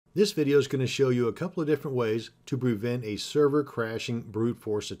This video is going to show you a couple of different ways to prevent a server crashing brute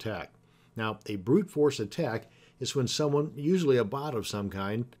force attack. Now, a brute force attack is when someone, usually a bot of some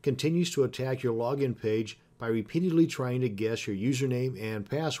kind, continues to attack your login page by repeatedly trying to guess your username and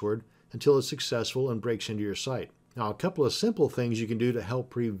password until it's successful and breaks into your site. Now, a couple of simple things you can do to help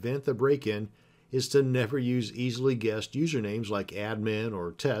prevent the break-in is to never use easily guessed usernames like admin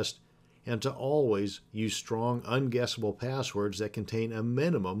or test, and to always use strong, unguessable passwords that contain a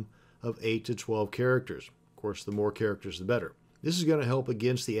minimum of 8 to 12 characters. Of course, the more characters, the better. This is going to help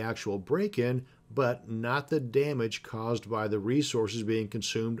against the actual break-in, but not the damage caused by the resources being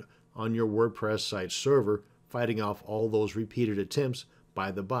consumed on your WordPress site server, fighting off all those repeated attempts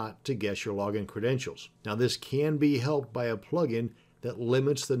by the bot to guess your login credentials. Now, this can be helped by a plugin that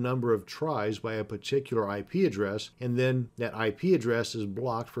limits the number of tries by a particular IP address, and then that IP address is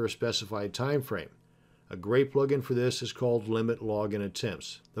blocked for a specified time frame. A great plugin for this is called Limit Login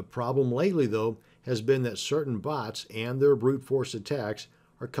Attempts. The problem lately, though, has been that certain bots and their brute force attacks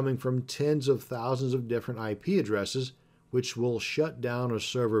are coming from tens of thousands of different IP addresses, which will shut down a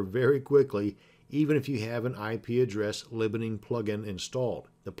server very quickly even if you have an IP address limiting plugin installed.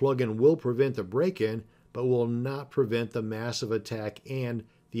 The plugin will prevent the break-in, but will not prevent the massive attack and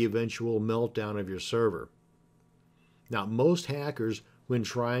the eventual meltdown of your server. Now, most hackers, when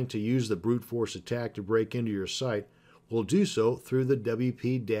trying to use the brute force attack to break into your site, will do so through the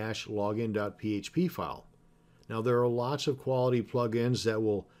wp-login.php file. Now, there are lots of quality plugins that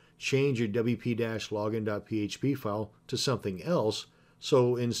will change your wp-login.php file to something else,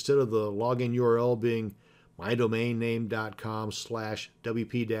 so instead of the login URL being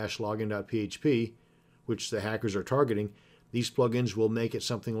mydomain.com/wp-login.php, which the hackers are targeting, these plugins will make it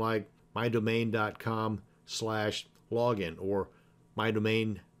something like mydomain.com/login or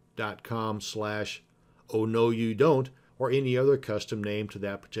mydomain.com/oh no you don't, or any other custom name to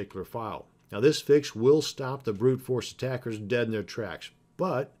that particular file. Now, this fix will stop the brute force attackers dead in their tracks,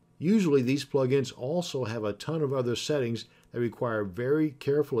 but usually these plugins also have a ton of other settings that require very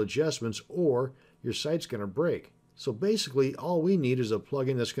careful adjustments or your site's going to break. So basically, all we need is a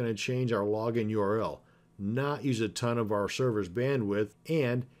plugin that's going to change our login URL, not use a ton of our server's bandwidth,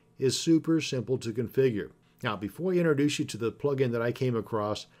 and is super simple to configure. Now, before I introduce you to the plugin that I came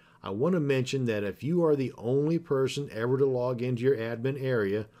across, I want to mention that if you are the only person ever to log into your admin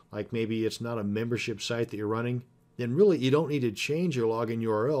area, like maybe it's not a membership site that you're running, then really you don't need to change your login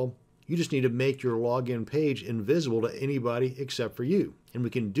URL. You just need to make your login page invisible to anybody except for you. And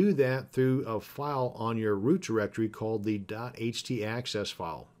we can do that through a file on your root directory called the .htaccess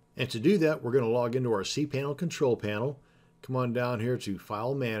file. And to do that, we're going to log into our cPanel control panel, come on down here to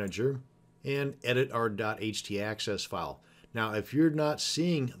File Manager, and edit our .htaccess file. Now, if you're not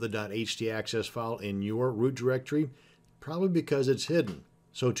seeing the .htaccess file in your root directory, probably because it's hidden.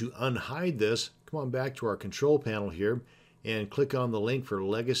 So to unhide this, come on back to our control panel here and click on the link for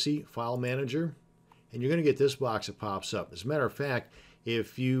Legacy File Manager, and you're going to get this box that pops up. As a matter of fact,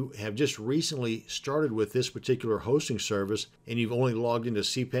 if you have just recently started with this particular hosting service and you've only logged into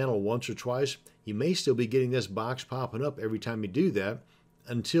cPanel once or twice, you may still be getting this box popping up every time you do that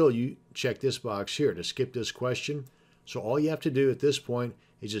until you check this box here to skip this question. So all you have to do at this point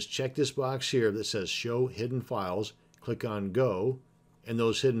is just check this box here that says Show Hidden Files, click on Go, and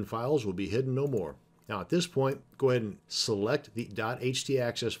those hidden files will be hidden no more. Now at this point, go ahead and select the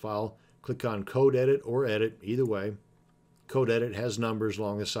 .htaccess file, click on Code Edit or Edit, either way. Code Edit has numbers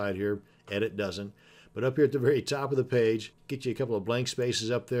along the side here, Edit doesn't. But up here at the very top of the page, get you a couple of blank spaces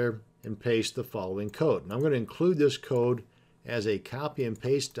up there and paste the following code. And I'm going to include this code as a copy and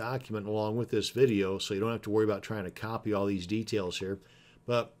paste document along with this video, so you don't have to worry about trying to copy all these details here.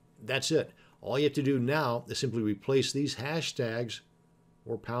 But that's it. All you have to do now is simply replace these hashtags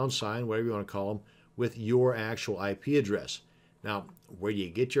or #, whatever you want to call them, with your actual IP address. Now, where do you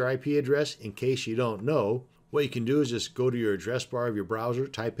get your IP address? In case you don't know, what you can do is just go to your address bar of your browser,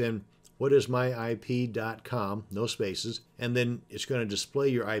 type in whatismyip.com, no spaces, and then it's going to display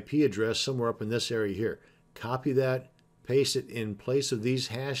your IP address somewhere up in this area here. Copy that, paste it in place of these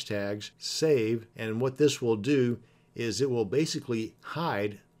hashtags, save, and what this will do is it will basically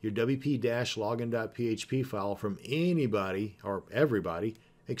hide your wp-login.php file from anybody or everybody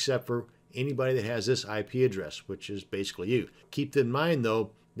except for anybody that has this IP address, which is basically you. Keep in mind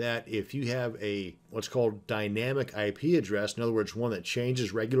though that if you have a what's called dynamic IP address, in other words one that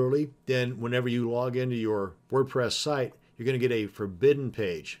changes regularly, then whenever you log into your WordPress site, you're going to get a forbidden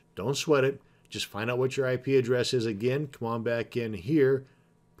page. Don't sweat it. Just find out what your IP address is again, come on back in here,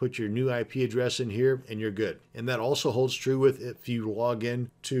 put your new IP address in here, and you're good. And that also holds true with if you log in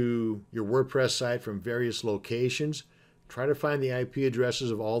to your WordPress site from various locations. try to find the IP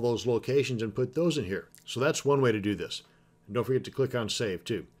addresses of all those locations and put those in here. So that's one way to do this. And don't forget to click on save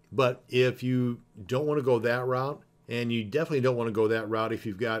too. But if you don't want to go that route, and you definitely don't want to go that route if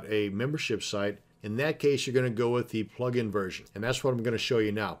you've got a membership site, in that case, you're going to go with the plugin version. And that's what I'm going to show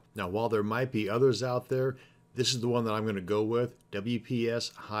you now. Now, while there might be others out there, this is the one that I'm going to go with.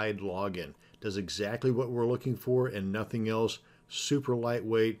 WPS Hide Login. Does exactly what we're looking for and nothing else. Super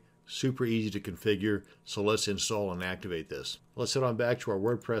lightweight, super easy to configure. So let's install and activate this. Let's head on back to our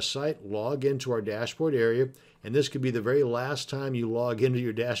WordPress site, log into our dashboard area, and this could be the very last time you log into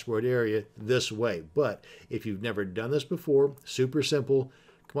your dashboard area this way. But if you've never done this before, super simple.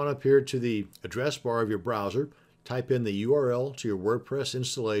 Come on up here to the address bar of your browser, type in the URL to your WordPress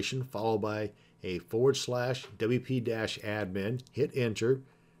installation, followed by a /wp-admin, hit enter.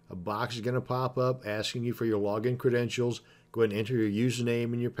 A box is going to pop up asking you for your login credentials. Go ahead and enter your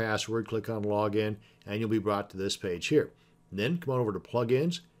username and your password, click on login, and you'll be brought to this page here. Then come on over to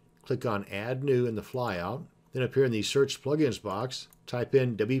plugins, click on add new in the flyout. Then up here in the search plugins box, type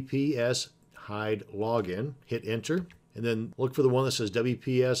in WPS Hide Login, hit enter. And then look for the one that says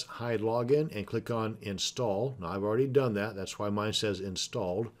WPS Hide Login and click on Install. Now, I've already done that. That's why mine says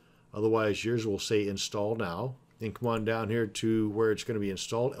installed. Otherwise, yours will say Install Now. Then come on down here to where it's going to be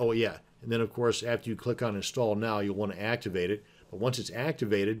installed. Oh, yeah. And then, of course, after you click on Install Now, you'll want to activate it. But once it's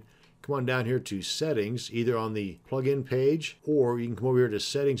activated, come on down here to Settings, either on the plugin page, or you can come over here to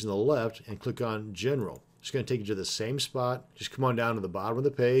Settings on the left and click on General. It's going to take you to the same spot. Just come on down to the bottom of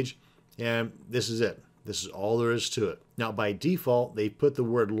the page, and this is it. This is all there is to it. Now, by default, they put the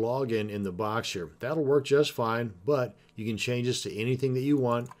word login in the box here. That'll work just fine, but you can change this to anything that you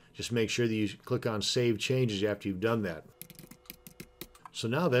want. Just make sure that you click on Save Changes after you've done that. So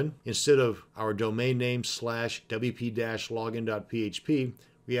now then, instead of our domain name /wp-login.php,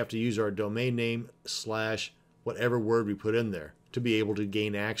 we have to use our domain name / whatever word we put in there to be able to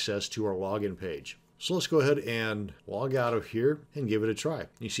gain access to our login page. So let's go ahead and log out of here and give it a try.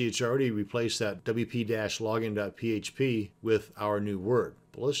 You see it's already replaced that wp-login.php with our new word.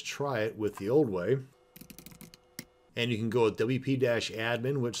 But let's try it with the old way. And you can go with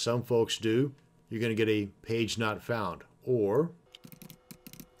wp-admin, which some folks do. You're going to get a page not found. Or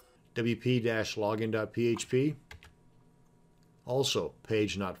wp-login.php, also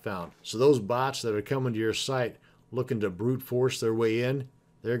page not found. So those bots that are coming to your site looking to brute force their way in,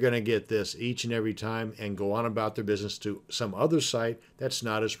 they're going to get this each and every time and go on about their business to some other site that's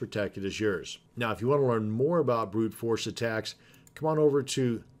not as protected as yours. Now, if you want to learn more about brute force attacks, come on over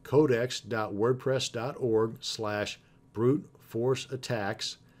to codex.wordpress.org/brute force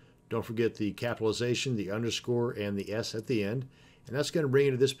attacks. Don't forget the capitalization, the underscore, and the S at the end. And that's going to bring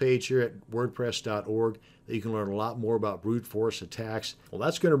you to this page here at wordpress.org that you can learn a lot more about brute force attacks. Well,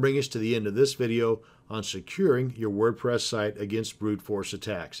 that's going to bring us to the end of this video on securing your WordPress site against brute force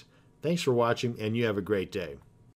attacks. Thanks for watching, and you have a great day.